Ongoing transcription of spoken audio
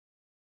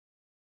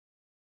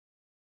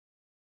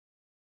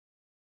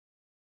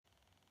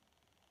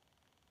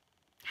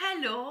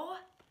Helo!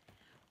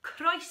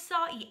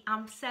 Croeso I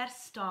Amser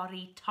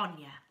Stori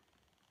Tonya.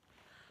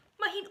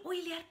 Mae hi'n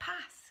wyliau'r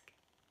Pasg.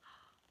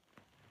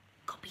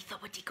 Gobeithio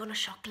bod digon o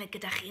siocled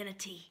gyda chi yn y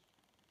tŷ.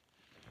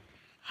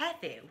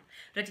 Heddiw,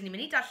 rydyn ni'n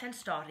mynd I darllen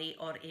stori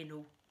o'r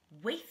enw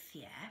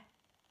Weithiau,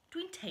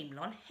 Dwi'n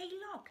teimlo'n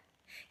Heulog,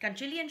 gan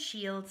Gillian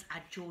Shields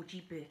a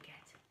Georgie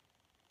Burkett.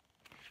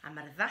 A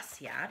mae'r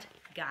ddasiad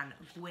gan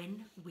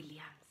Gwyn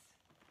Williams.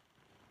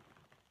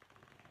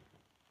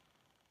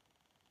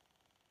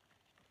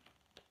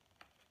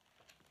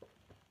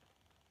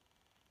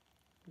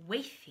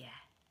 Weithiau,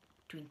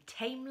 dwi'n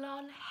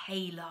teimlo'n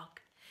heulog,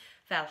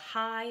 fel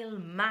haul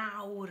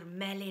mawr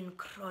melyn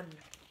crwn.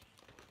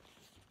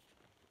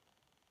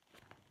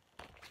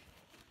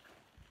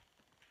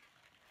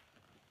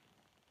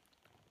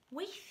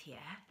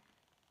 Weithiau,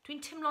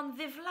 dwi'n teimlo'n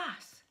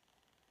ddiflas.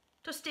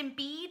 Does dim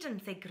byd yn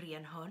ddigri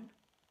yn hwn.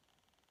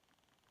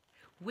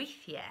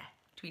 Weithiau,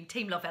 dwi'n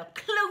teimlo fel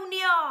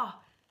clownio,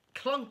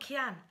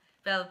 cloncian,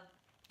 fel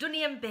dwn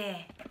I yn be.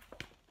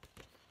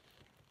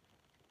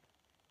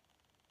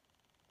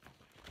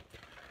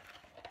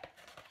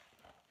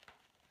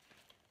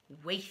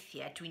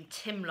 Weithiau dwi'n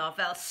teimlo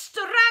fel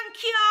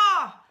strancio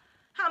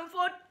am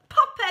fod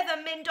popeth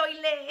yn mynd o'i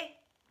le.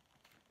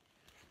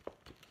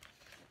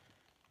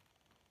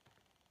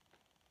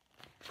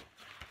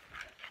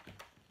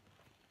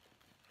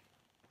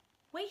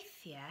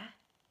 Weithiau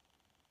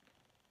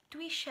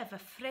dwi eisiau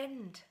fy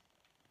ffrind.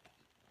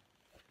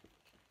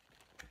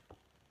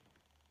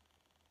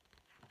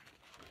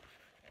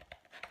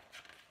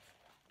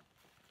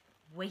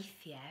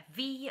 Weithiau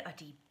fi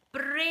ydi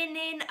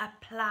brenin y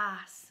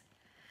plas.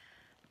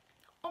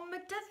 Ond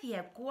mae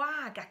dyddiau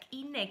gwag ac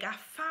unig a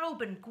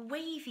phawb yn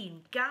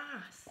gweiddi'n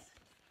gas.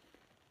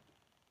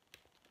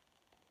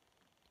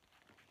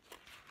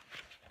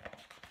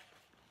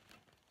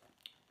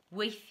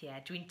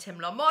 Weithiau dwi'n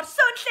teimlo mor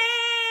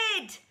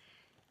swnllyd!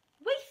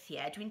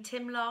 Weithiau dwi'n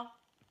teimlo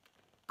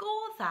go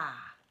dda.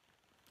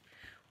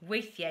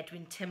 Weithiau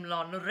dwi'n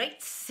teimlo'n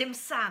reit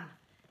simsan.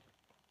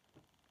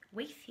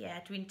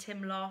 Weithiau dwi'n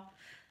teimlo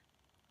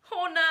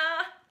honna.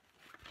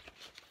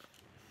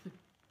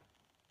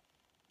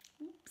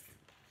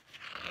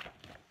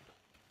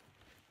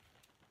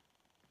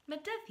 Mae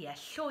dyddiau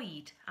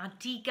llwyd a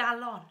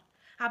digalon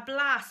a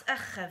blas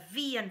ychy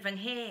fi yn fy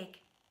ngheg.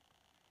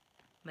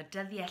 Mae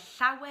dyddiau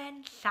llawen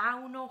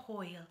llawn o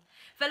hwyl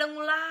fel yng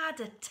ngwlad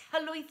y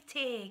tylwyth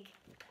teg.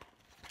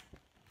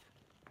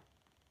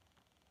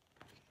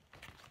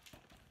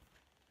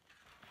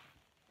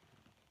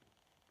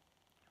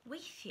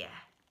 Weithiau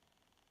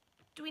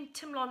dwi'n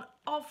teimlo'n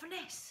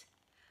ofnus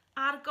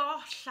a'r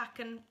goll ac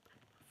yn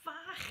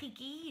fach I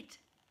gyd.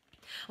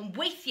 Ond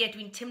weithiau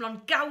dwi'n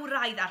teimlo'n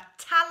gawraidd a'r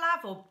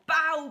talaf o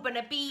bawb yn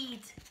y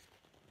byd.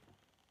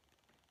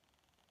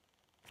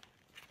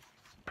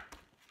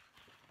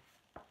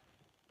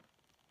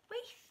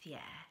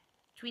 Weithiau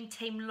dwi'n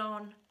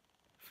teimlo'n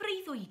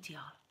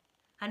freuddwydiol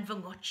yn fy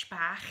ngwtsh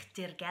bach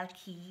dirgel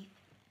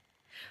cudd.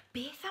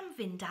 Beth am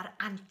fynd ar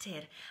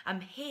antur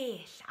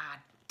ymhell a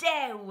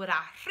dewr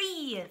a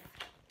rhydd?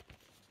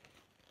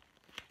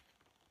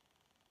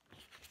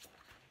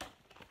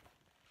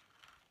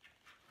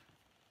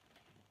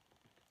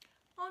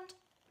 Ond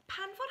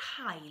pan fo'r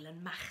haul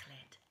yn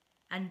machlud,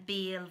 yn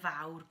bêl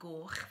fawr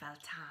goch fel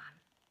tân,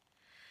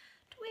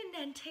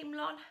 dwi'n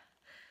teimlo'n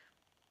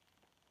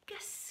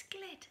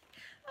gysglyd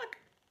ac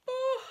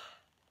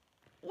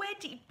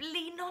wedi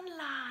blino'n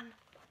lan.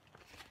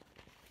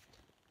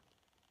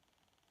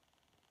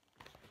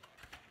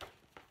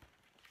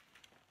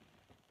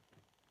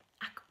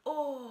 Ac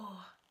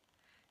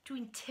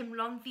dwi'n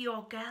teimlo'n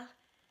ddiogel,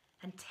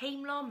 yn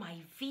teimlo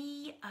mai fi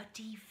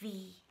ydi fi.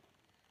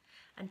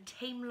 Yn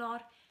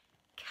teimlo'r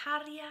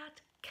cariad,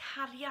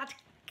 cariad,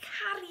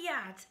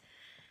 cariad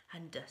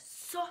yn dy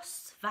sos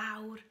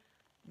fawr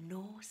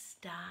nos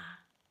da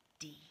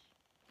di.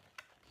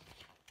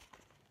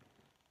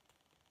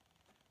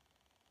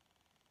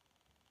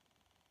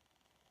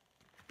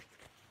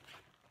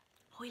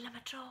 Hwyl am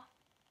y tro.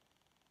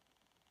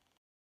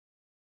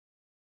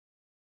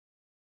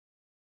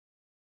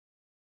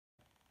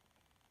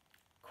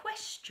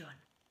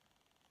 Cwestiwn.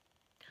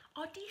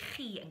 Odi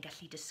chi yn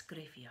gallu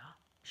disgrifio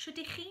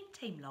sut ych chi'n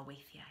teimlo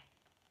weithiau?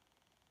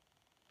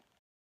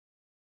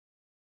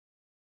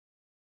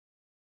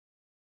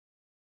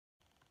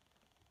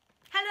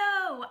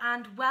 Hello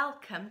and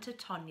welcome to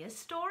Tonya's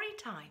story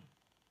time.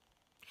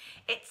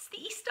 It's the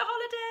Easter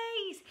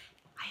holidays.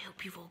 I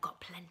hope you've all got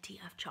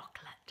plenty of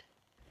chocolate.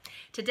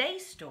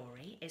 Today's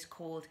story is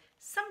called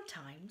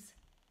Sometimes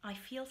I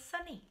Feel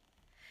Sunny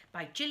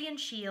by Gillian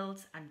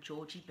Shields and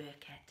Georgie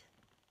Burkett.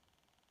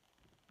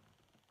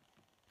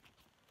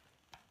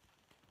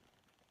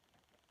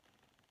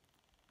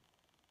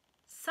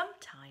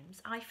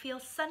 Sometimes I feel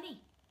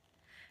sunny,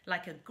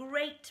 like a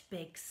great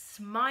big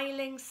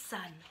smiling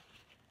sun.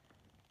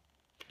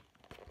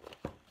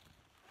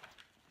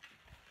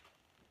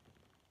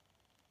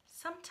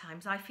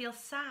 Sometimes I feel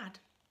sad,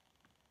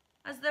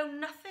 as though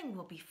nothing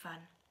will be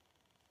fun.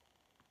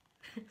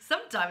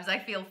 Sometimes I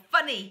feel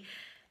funny,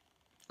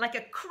 like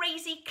a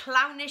crazy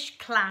clownish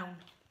clown.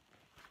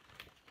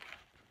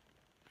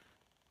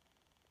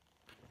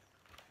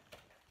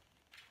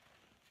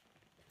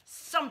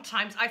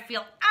 Sometimes I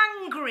feel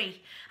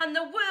angry and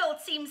the world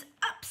seems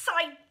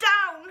upside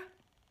down.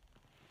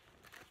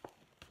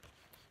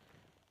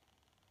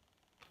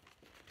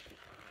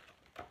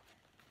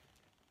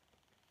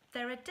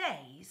 There are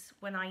days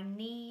when I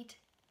need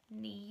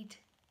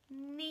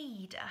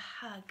a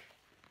hug.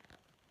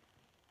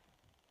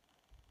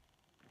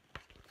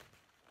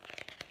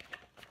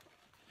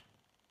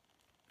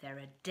 There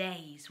are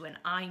days when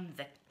I'm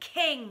the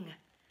king.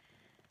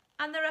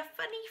 And there are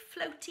funny,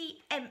 floaty,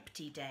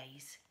 empty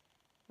days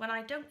when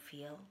I don't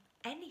feel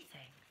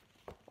anything.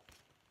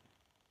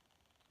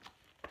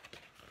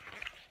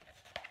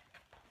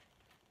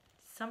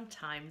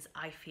 Sometimes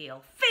I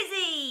feel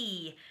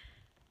fizzy.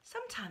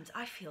 Sometimes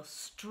I feel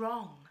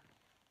strong.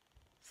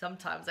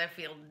 Sometimes I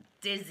feel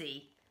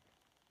dizzy.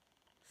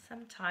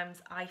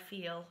 Sometimes I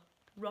feel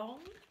wrong.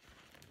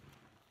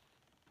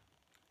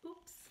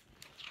 Oops.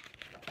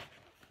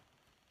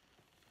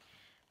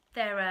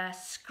 There are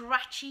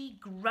scratchy,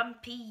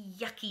 grumpy,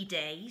 yucky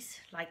days,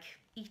 like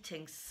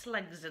eating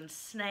slugs and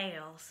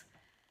snails.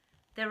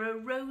 There are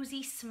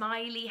rosy,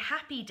 smiley,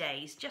 happy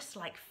days, just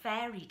like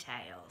fairy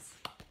tales.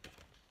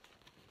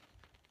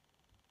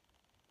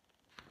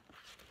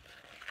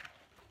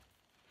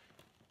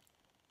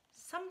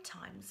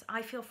 Sometimes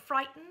I feel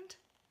frightened,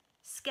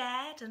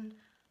 scared and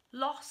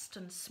lost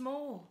and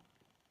small.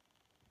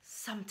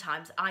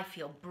 Sometimes I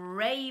feel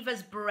brave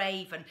as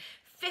brave and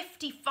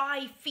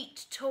 55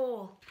 feet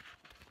tall.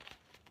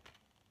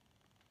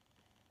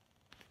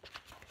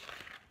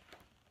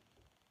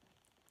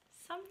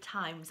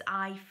 Sometimes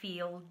I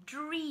feel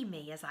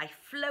dreamy as I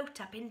float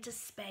up into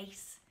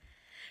space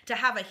to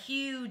have a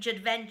huge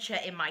adventure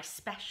in my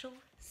special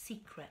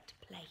secret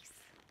place.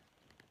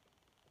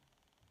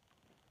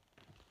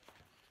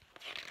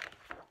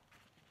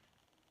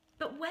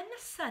 But when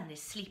the sun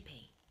is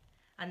sleepy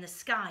and the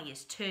sky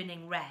is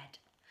turning red,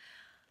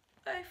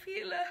 I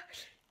feel a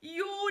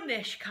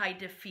yawnish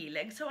kind of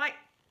feeling, so I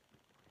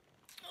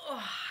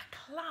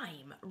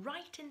climb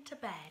right into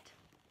bed.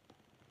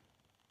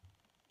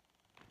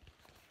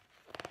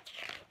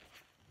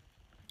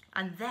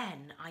 And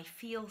then I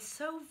feel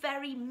so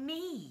very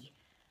me,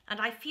 and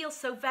I feel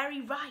so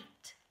very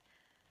right.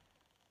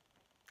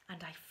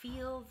 And I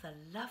feel the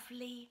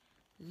lovely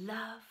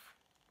love,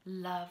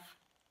 love,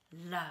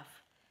 love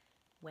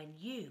when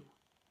you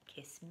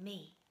kiss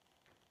me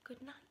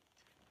goodnight.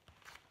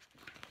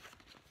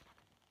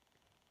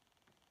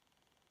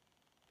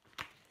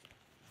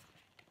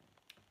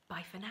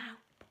 Bye for now.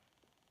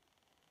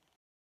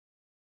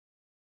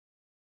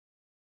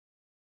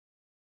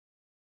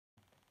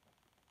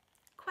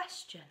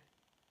 Question.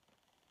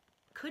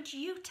 Could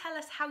you tell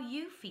us how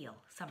you feel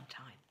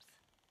sometimes?